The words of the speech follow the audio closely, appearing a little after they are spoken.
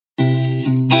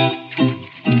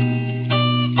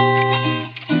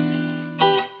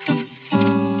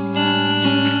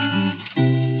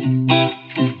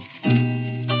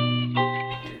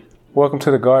welcome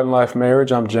to the Garden Life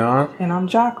Marriage. I'm John. And I'm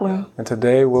Jacqueline. And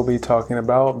today we'll be talking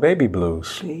about baby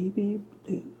blues. Baby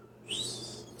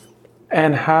blues.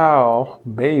 And how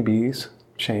babies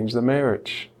change the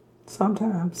marriage.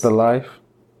 Sometimes. The life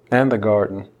and the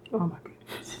garden. Oh my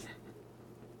goodness.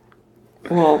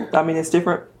 Well, I mean, it's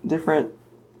different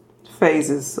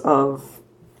phases of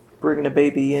bringing a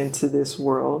baby into this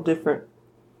world, different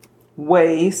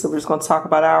ways. So we're just going to talk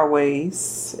about our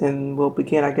ways, and we'll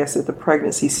begin, I guess, at the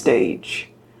pregnancy stage.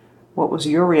 What was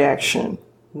your reaction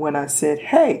when I said,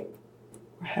 hey,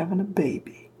 we're having a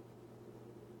baby?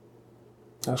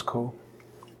 That's cool.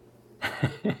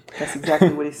 That's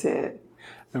exactly what he said.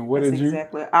 And what That's did you?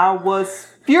 Exactly. I was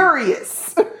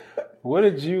furious. What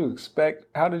did you expect?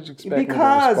 How did you expect?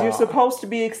 Because you're supposed to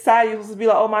be excited. You're supposed to be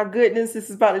like, oh my goodness, this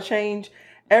is about to change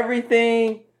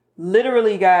everything.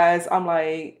 Literally, guys, I'm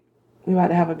like, we're about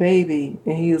to have a baby.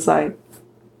 And he was like,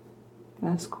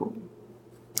 that's cool.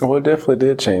 Well, it definitely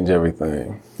did change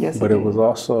everything. Yes, but it it was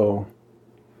also,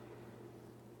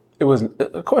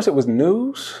 of course, it was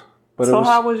news. But so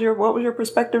what was your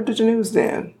perspective to the news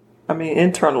then? I mean,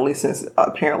 internally, since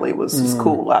apparently it was just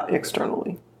cool out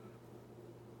externally.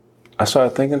 I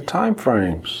started thinking time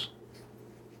frames.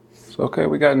 So, okay,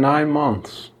 we got 9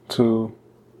 months to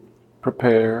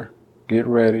prepare, get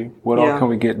ready. What all can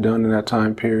we get done in that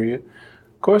time period?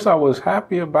 Of course, I was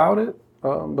happy about it,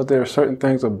 but there are certain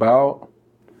things about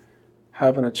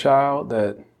having a child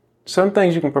that some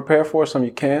things you can prepare for, some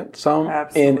you can't. Some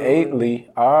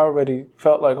innately, I already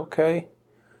felt like, okay,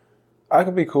 I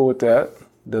could be cool with that.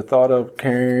 The thought of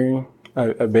carrying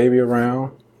a baby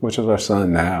around, which is our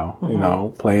son now, you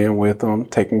know, playing with him,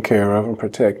 taking care of him,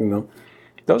 protecting them.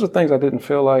 Those are things I didn't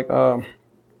feel like I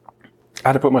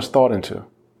had to put much thought into.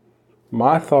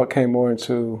 My thought came more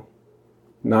into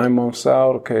 9 months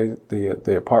out. Okay,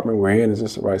 the apartment we're in, is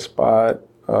this the right spot?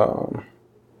 The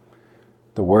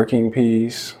working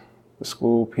piece, the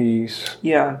school piece.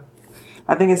 Yeah,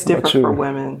 I think it's different for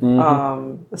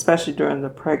women, especially during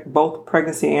both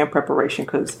pregnancy and preparation,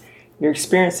 because you're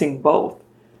experiencing both.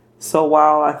 So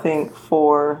while I think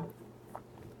for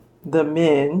the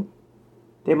men,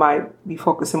 they might be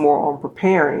focusing more on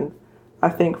preparing, I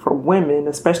think for women,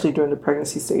 especially during the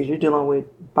pregnancy stage, you're dealing with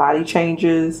body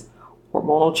changes,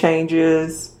 hormonal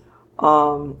changes,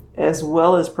 as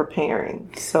well as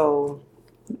preparing. So,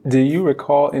 do you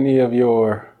recall any of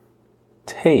your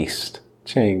taste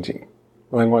changing?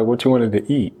 Like what you wanted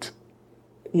to eat?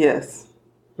 Yes.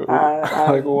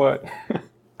 Like what?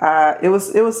 It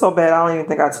was so bad. I don't even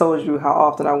think I told you how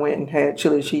often I went and had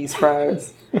chili cheese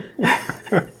fries.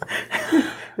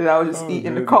 And I would just eat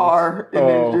in the car and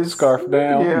then just scarf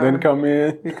down and then come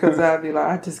in. Because I'd be like,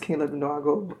 I just can't let them know I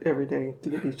go every day to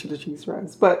get these chili cheese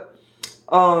fries. But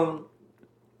so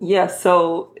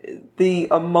the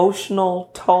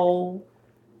emotional toll,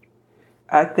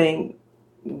 I think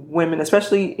women,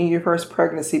 especially in your first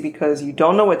pregnancy, because you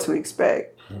don't know what to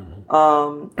expect.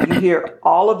 You hear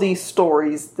all of these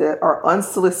stories that are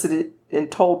unsolicited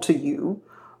and told to you.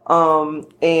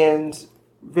 And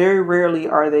very rarely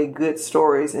are they good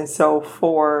stories. And so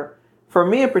for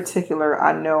me in particular,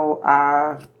 I know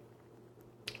I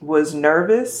was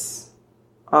nervous.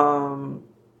 I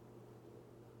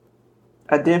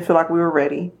didn't feel like we were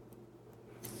ready.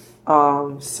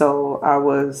 So I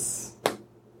was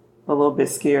a little bit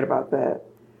scared about that.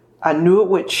 I knew it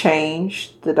would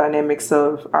change the dynamics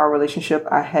of our relationship.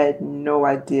 I had no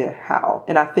idea how.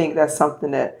 And I think that's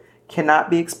something that cannot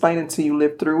be explained until you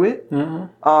live through it.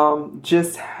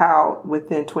 Just how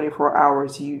within 24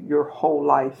 hours your whole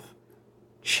life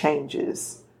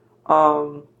changes.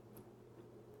 Yeah,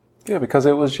 because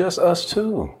it was just us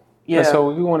two. Yeah. And so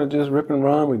we want to just rip and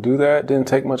run. We do that. Didn't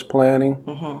take much planning.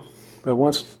 But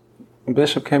once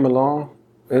Bishop came along,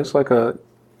 it was like a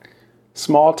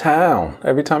small town.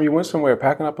 Every time you went somewhere,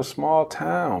 packing up a small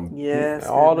town. Yes.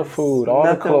 All the food, all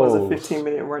the clothes. Nothing was a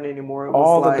 15-minute run anymore. It was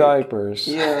all the diapers.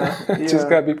 Yeah. Just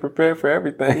got to be prepared for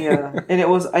everything. Yeah. And it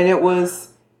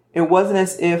wasn't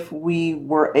as if we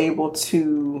were able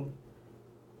to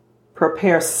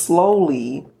prepare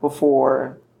slowly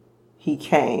before he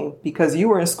came, because you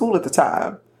were in school at the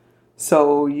time.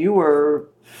 So you were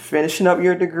finishing up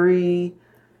your degree,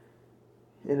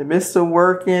 in the midst of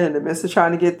working, in the midst of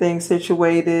trying to get things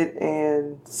situated.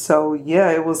 And so,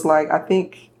 it was like, I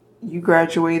think you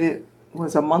graduated,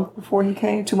 was a month before he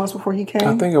came, 2 months before he came?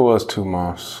 I think it was 2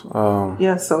 months. So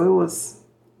it was...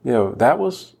 Yeah, that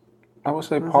was, I would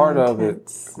say, part of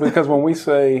it. Because when we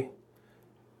say,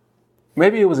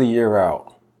 maybe it was a year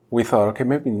out, we thought, okay,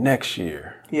 maybe next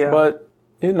year. Yeah. But,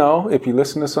 if you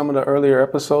listen to some of the earlier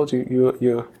episodes,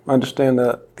 you understand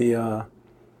the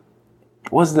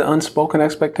was the unspoken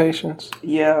expectations.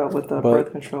 Yeah, with the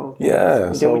birth control. Yeah.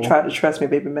 And then we tried the Trust Me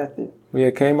Baby method. We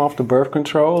had came off the birth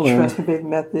control. Trust Me Baby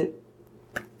method.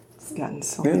 It's gotten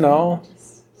so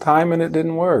timing it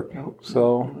didn't work.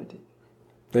 So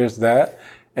there's that.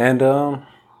 And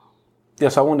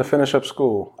yes, I wanted to finish up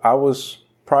school. I was,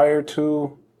 prior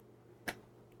to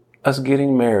us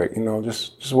getting married,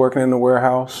 just working in the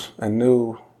warehouse, and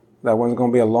knew that wasn't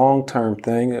going to be a long-term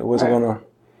thing. It wasn't going to,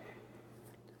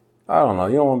 I don't know,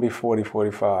 you don't want to be 40,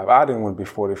 45. I didn't want to be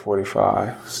 40,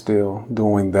 45 still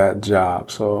doing that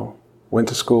job. So went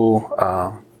to school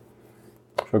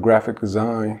for graphic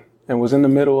design and was in the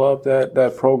middle of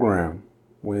that program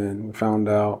when we found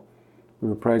out we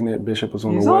were pregnant. Bishop was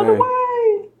on the way.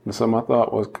 And so my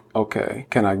thought was, okay,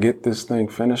 can I get this thing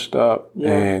finished up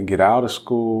and get out of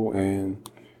school and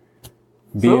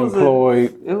be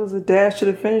employed? It was a dash to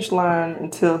the finish line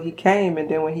until he came.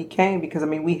 And then when he came, because,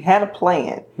 we had a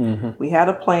plan. Mm-hmm. We had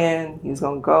a plan. He was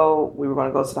going to go. We were going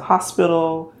to go to the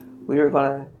hospital. We were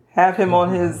going to have him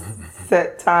on his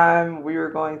set time. He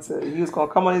was going to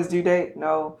come on his due date.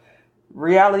 No.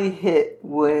 Reality hit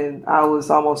when I was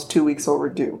almost 2 weeks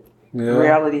overdue. Yeah.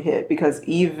 Reality hit because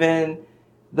even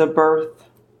the birth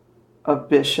of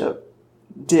Bishop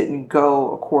didn't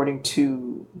go according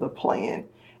to the plan.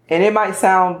 And it might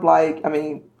sound like,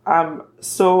 I'm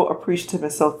so appreciative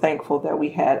and so thankful that we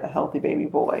had a healthy baby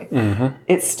boy. Mm-hmm.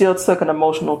 It still took an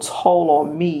emotional toll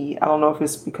on me. I don't know if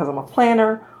it's because I'm a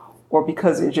planner or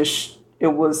because it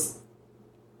was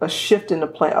a shift in the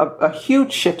plan, a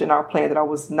huge shift in our plan that I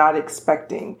was not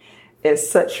expecting. It's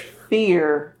such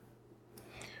fear.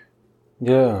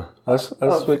 Yeah, let's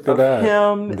speak to that.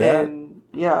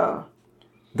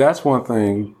 That's one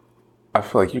thing I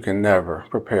feel like you can never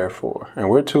prepare for. And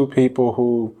we're two people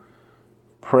who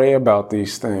pray about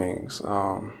these things.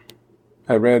 I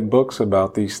read books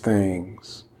about these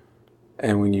things.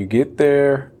 And when you get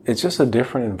there, it's just a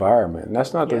different environment. And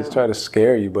that's not to try to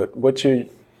scare you, but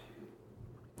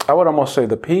I would almost say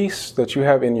the peace that you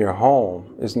have in your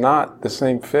home is not the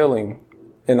same feeling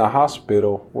in a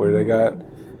hospital where they got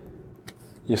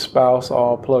your spouse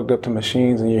all plugged up to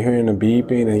machines and you're hearing the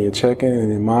beeping and you're checking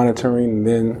and you're monitoring, and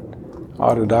then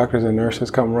all the doctors and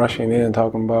nurses come rushing in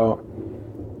talking about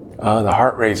the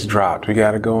heart rate's dropped. We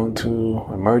got to go into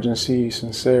emergency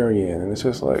cesarean. And it's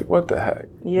just like, what the heck?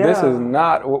 Yeah. This is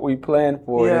not what we planned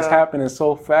for. Yeah. It's happening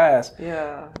so fast.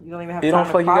 Yeah. You don't even have time to process. You don't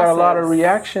feel like you got a lot of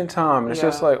reaction time. It's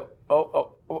just like,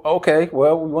 oh, okay,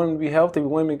 well, we want him to be healthy. We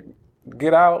want him to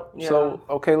get out. Yeah. So,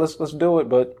 okay, let's do it.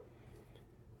 But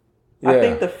I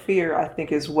think the fear,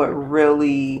 is what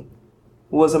really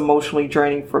was emotionally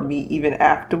draining for me even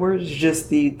afterwards. Just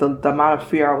the amount of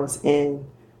fear I was in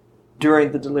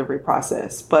during the delivery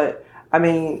process. But,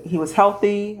 he was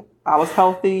healthy. I was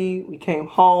healthy. We came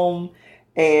home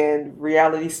and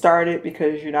reality started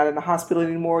because you're not in the hospital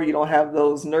anymore. You don't have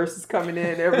those nurses coming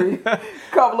in every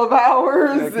couple of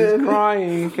hours. He's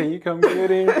crying. Can you come get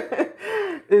him?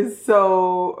 And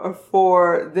so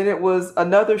then it was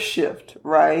another shift,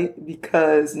 right?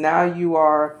 Because now you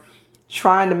are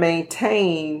trying to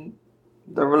maintain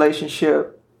the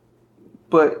relationship,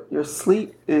 but your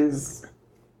sleep is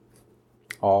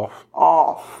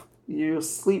off. You're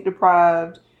sleep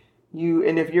deprived.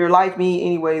 And if you're like me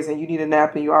anyways and you need a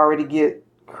nap and you already get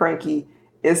cranky,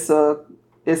 it's a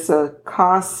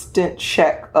constant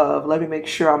check of, let me make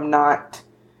sure I'm not,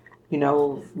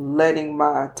 letting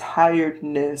my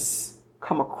tiredness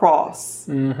come across,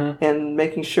 and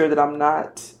making sure that I'm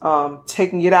not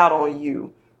taking it out on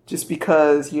you just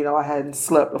because, I hadn't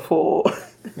slept a full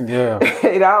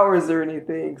 8 hours or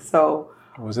anything. So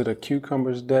was it a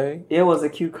cucumbers day? It was a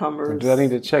cucumbers. So do I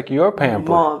need to check your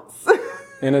pamper? Months.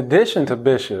 In addition to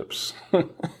Bishop's.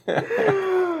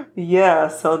 Yeah,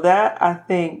 so that I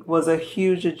think was a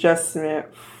huge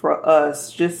adjustment for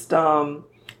us. Just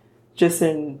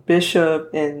in Bishop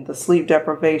and the sleep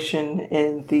deprivation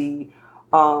and the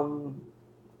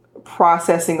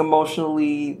processing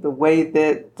emotionally, the way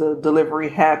that the delivery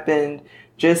happened,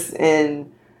 just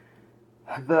in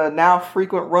the now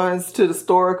frequent runs to the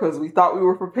store because we thought we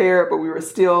were prepared, but we were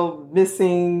still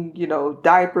missing,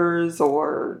 diapers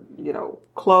or,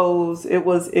 clothes. It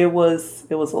was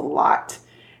a lot.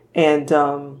 And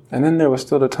then there was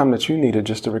still the time that you needed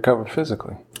just to recover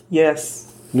physically.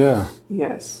 Yes. Yeah.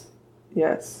 Yes.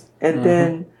 And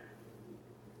then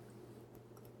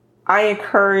I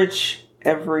encourage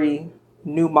every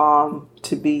new mom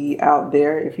to be out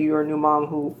there. If you're a new mom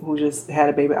who just had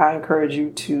a baby, I encourage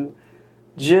you to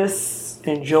just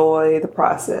enjoy the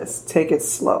process. Take it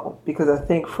slow. Because I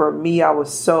think for me, I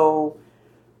was so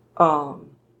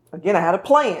again, I had a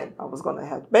plan. I was going to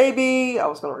have the baby. I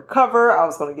was going to recover. I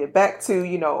was going to get back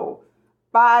to,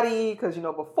 body. Because,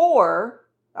 before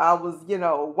I was,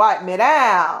 wipe me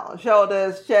down.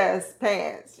 Shoulders, chest,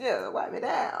 pants. Yeah, wipe me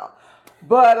down.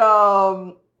 But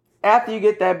after you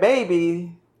get that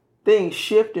baby, things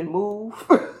shift and move.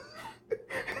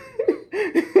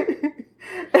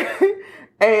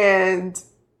 And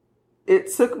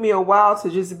it took me a while to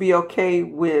just be okay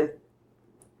with,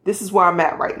 this is where I'm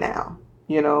at right now,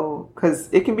 because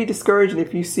it can be discouraging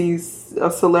if you see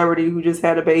a celebrity who just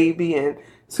had a baby and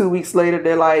 2 weeks later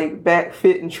they're like back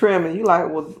fit and trim, and you're like,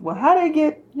 well, how they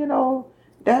get,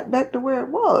 that back to where it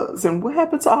was, and what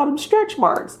happened to all them stretch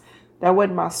marks? That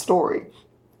wasn't my story.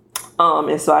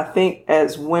 And so I think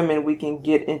as women, we can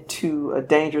get into a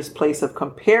dangerous place of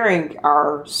comparing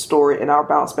our story and our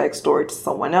bounce back story to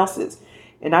someone else's.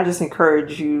 And I just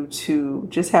encourage you to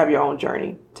just have your own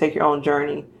journey. Take your own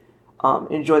journey.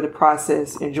 Enjoy the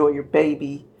process. Enjoy your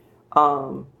baby.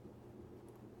 And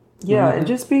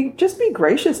just be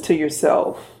gracious to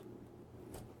yourself.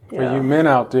 For you men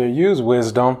out there, use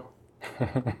wisdom.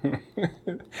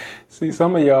 See,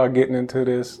 some of y'all getting into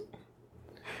this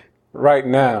right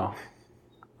now.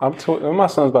 My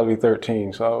son's about to be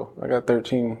 13, so I got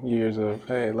 13 years of,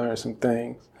 learn some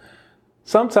things.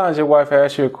 Sometimes your wife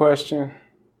asks you a question.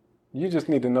 You just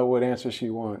need to know what answer she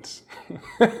wants.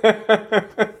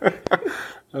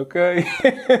 Okay?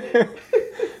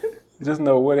 Just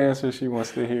know what answer she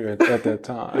wants to hear at that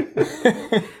time.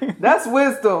 That's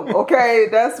wisdom, okay?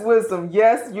 That's wisdom.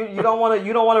 Yes, you don't want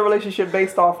a relationship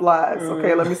based off lies.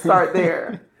 Okay, let me start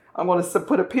there. I'm going to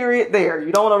put a period there.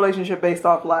 You don't want a relationship based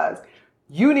off lies.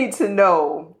 You need to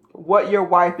know what your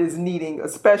wife is needing,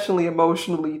 especially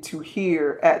emotionally, to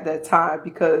hear at that time,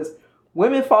 because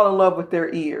women fall in love with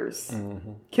their ears.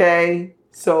 Mm-hmm. Okay?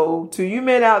 So to you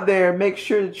men out there, make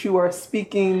sure that you are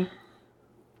speaking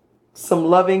some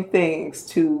loving things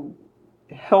to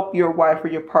help your wife or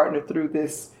your partner through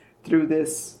this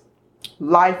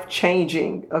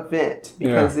life-changing event,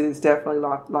 because it is definitely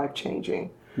life-changing.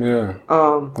 Yeah.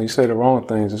 When you say the wrong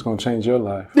things, it's going to change your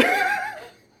life.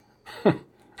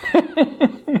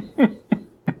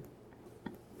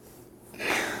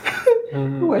 It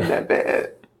wasn't that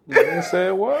bad. You didn't say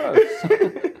it was.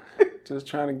 Just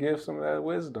trying to give some of that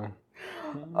wisdom.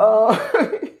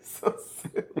 So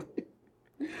silly.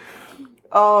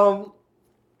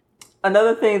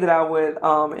 Another thing that I would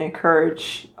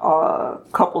encourage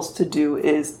couples to do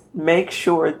is make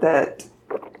sure that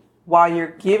while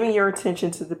you're giving your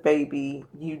attention to the baby,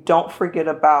 you don't forget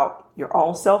about your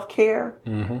own self-care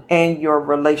and your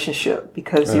relationship,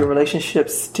 because your relationship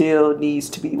still needs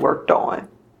to be worked on.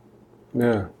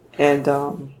 Yeah. And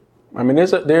I mean,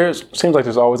 there seems like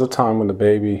there's always a time when the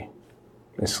baby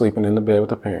is sleeping in the bed with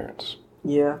the parents.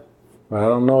 Yeah. But I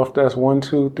don't know if that's 1,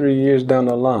 2, 3 years down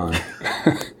the line.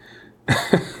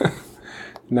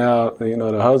 Now,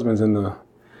 the husband's in the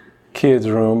kids'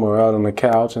 room or out on the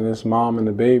couch, and it's mom and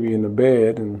the baby in the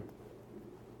bed, and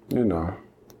And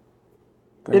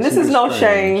this is no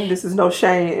shame. This is no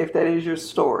shame if that is your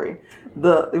story.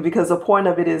 Because the point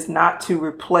of it is not to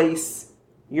replace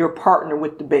your partner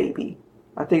with the baby.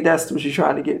 I think that's what you're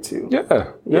trying to get to.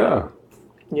 Yeah.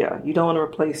 You don't want to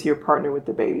replace your partner with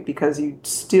the baby, because you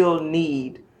still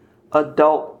need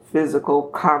adult physical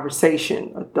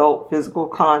conversation, adult physical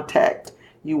contact.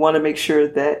 You want to make sure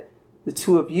that the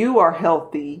two of you are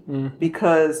healthy,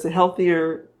 because the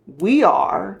healthier we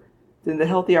are, then the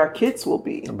healthier our kids will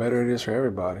be. The better it is for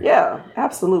everybody. Yeah,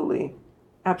 absolutely.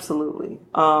 Absolutely.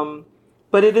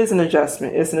 But it is an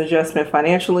adjustment. It's an adjustment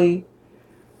financially.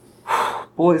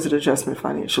 Boy, is it an adjustment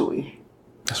financially.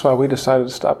 That's why we decided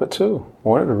to stop it too.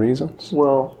 One of the reasons.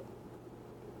 Well,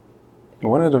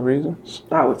 one of the reasons.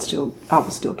 I would still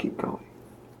keep going.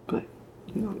 But,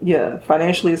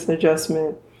 financially it's an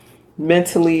adjustment.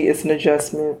 Mentally it's an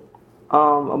adjustment.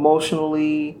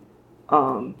 Emotionally,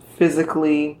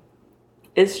 physically.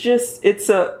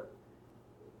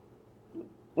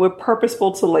 We're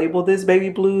purposeful to label this baby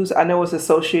blues. I know it's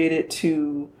associated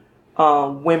to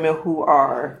women who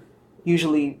are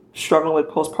usually struggling with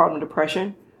postpartum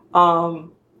depression. But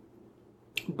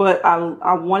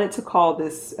I wanted to call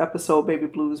this episode Baby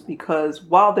Blues because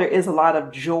while there is a lot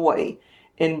of joy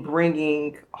in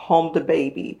bringing home the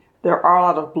baby, there are a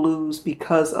lot of blues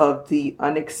because of the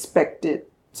unexpected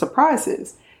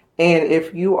surprises. And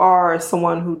if you are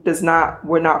someone who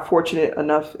we're not fortunate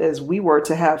enough as we were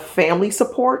to have family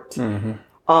support, it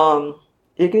can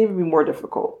even be more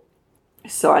difficult.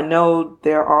 So I know I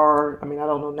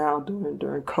don't know now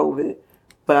during COVID,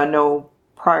 but I know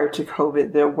prior to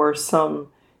COVID, there were some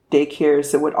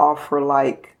daycares that would offer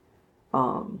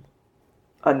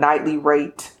a nightly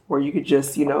rate where you could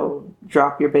just,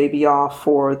 drop your baby off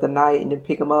for the night and then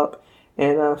pick them up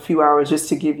in a few hours just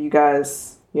to give you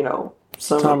guys,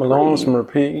 some time alone, some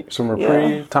reprieve,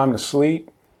 time to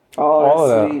sleep. All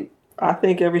of sleep. That. I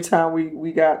think every time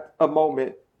we got a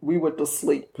moment, we went to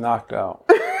sleep. Knocked out.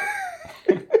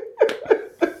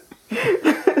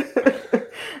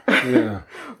 Yeah.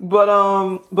 But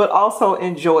also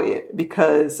enjoy it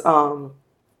because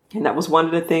and that was one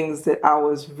of the things that I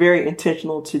was very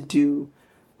intentional to do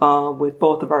with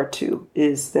both of our two,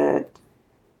 is that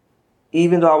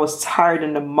even though I was tired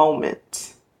in the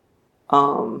moment,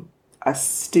 I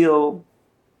still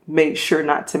made sure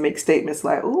not to make statements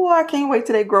like, "Ooh, I can't wait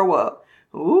till they grow up.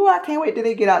 Ooh, I can't wait till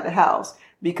they get out the house,"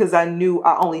 because I knew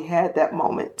I only had that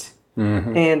moment.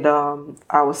 Mm-hmm. And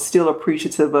I was still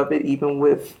appreciative of it, even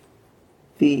with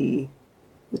the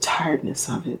tiredness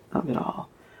of it all.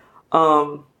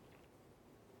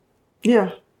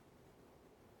 Yeah.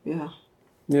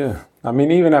 I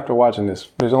mean, even after watching this,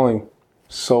 there's only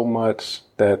so much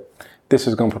that this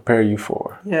is going to prepare you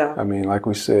for. Yeah. I mean, like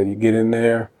we said, you get in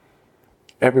there,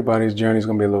 everybody's journey is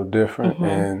going to be a little different. Mm-hmm.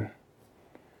 And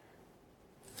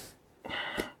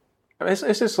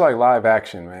it's just like live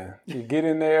action, man. You get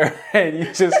in there and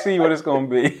you just see what it's going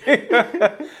to be.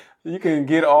 You can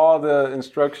get all the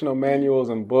instructional manuals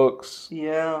and books.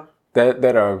 Yeah.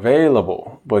 That are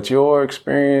available, but your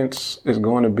experience is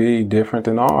going to be different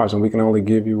than ours, and we can only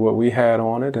give you what we had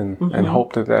on it and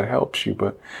hope that helps you.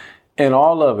 But in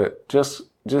all of it, just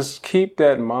keep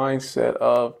that mindset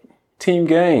of team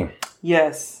game.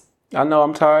 Yes. I know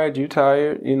I'm tired, you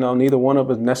tired. Neither one of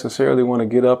us necessarily want to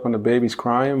get up when the baby's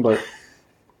crying, but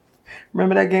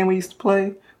remember that game we used to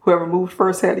play? Whoever moved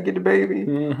first had to get the baby.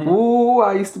 Mm-hmm. Ooh,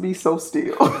 I used to be so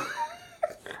still.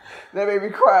 That made me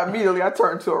cry immediately. I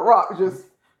turned to a rock.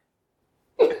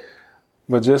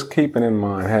 But just keeping in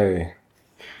mind, hey,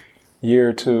 year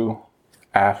or two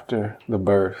after the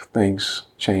birth, things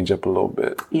change up a little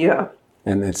bit. Yeah.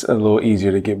 And it's a little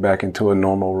easier to get back into a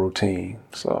normal routine.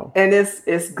 So. And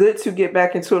it's good to get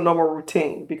back into a normal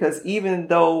routine, because even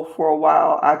though for a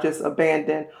while I just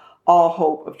abandoned all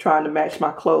hope of trying to match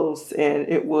my clothes, and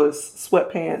it was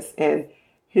sweatpants and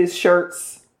his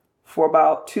shirts for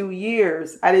about 2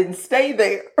 years, I didn't stay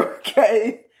there,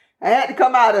 okay? I had to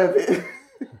come out of it.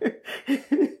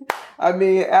 I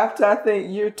mean, after I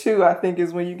think year 2, I think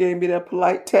is when you gave me that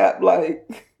polite tap,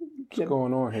 like... What's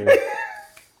going on here?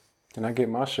 Can I get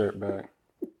my shirt back?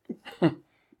 Are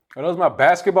those my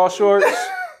basketball shorts?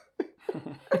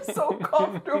 It's so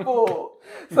comfortable.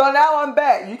 So now I'm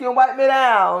back. You can wipe me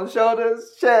down.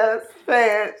 Shoulders, chest,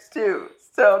 pants, shoes.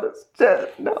 Shoulders,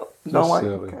 chest. No, don't wipe.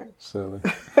 Okay. Silly.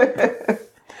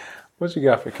 What you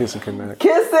got for Kiss and Connect?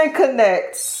 Kiss and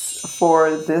Connect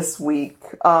for this week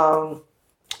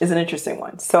is an interesting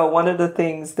one. So one of the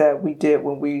things that we did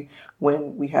when we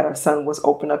had our son was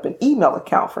open up an email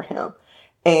account for him.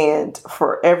 And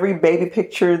for every baby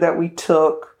picture that we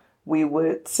took, we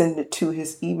would send it to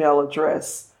his email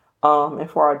address, and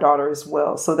for our daughter as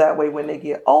well. So that way, when they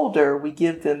get older, we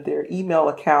give them their email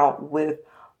account with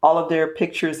all of their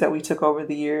pictures that we took over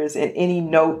the years and any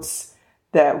notes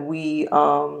that we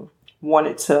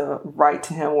wanted to write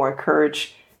to him or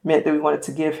encouragement that we wanted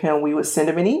to give him, we would send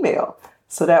him an email.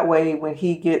 So that way, when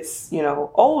he gets,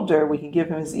 older, we can give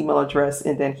him his email address,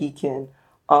 and then he can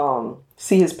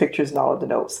see his pictures and all of the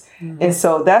notes. Mm-hmm. And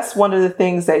so that's one of the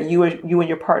things that you and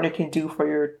your partner can do for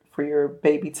your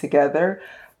baby together.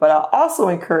 But I also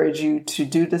encourage you to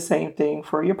do the same thing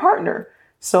for your partner.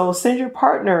 So send your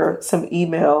partner some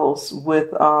emails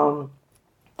with,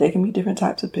 they can be different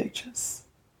types of pictures.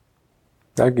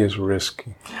 That gets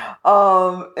risky.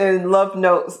 And love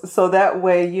notes. So that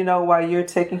way, while you're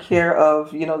taking care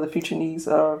of, the future needs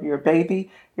of your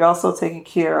baby, you're also taking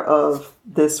care of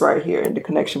this right here and the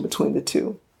connection between the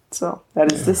two. So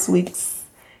that is this week's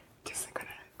Kiss and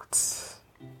Connect.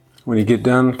 When you get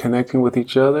done connecting with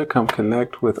each other, come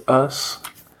connect with us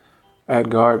at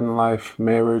Garden Life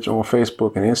Marriage on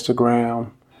Facebook and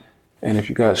Instagram. And if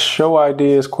you got show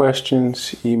ideas,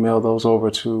 questions, email those over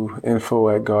to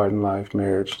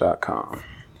info@gardenlifemarriage.com.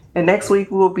 And next week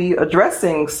we'll be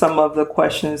addressing some of the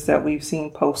questions that we've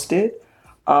seen posted.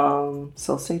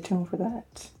 So stay tuned for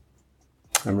that.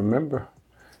 And remember,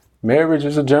 marriage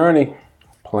is a journey.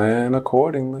 Plan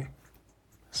accordingly.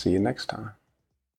 See you next time.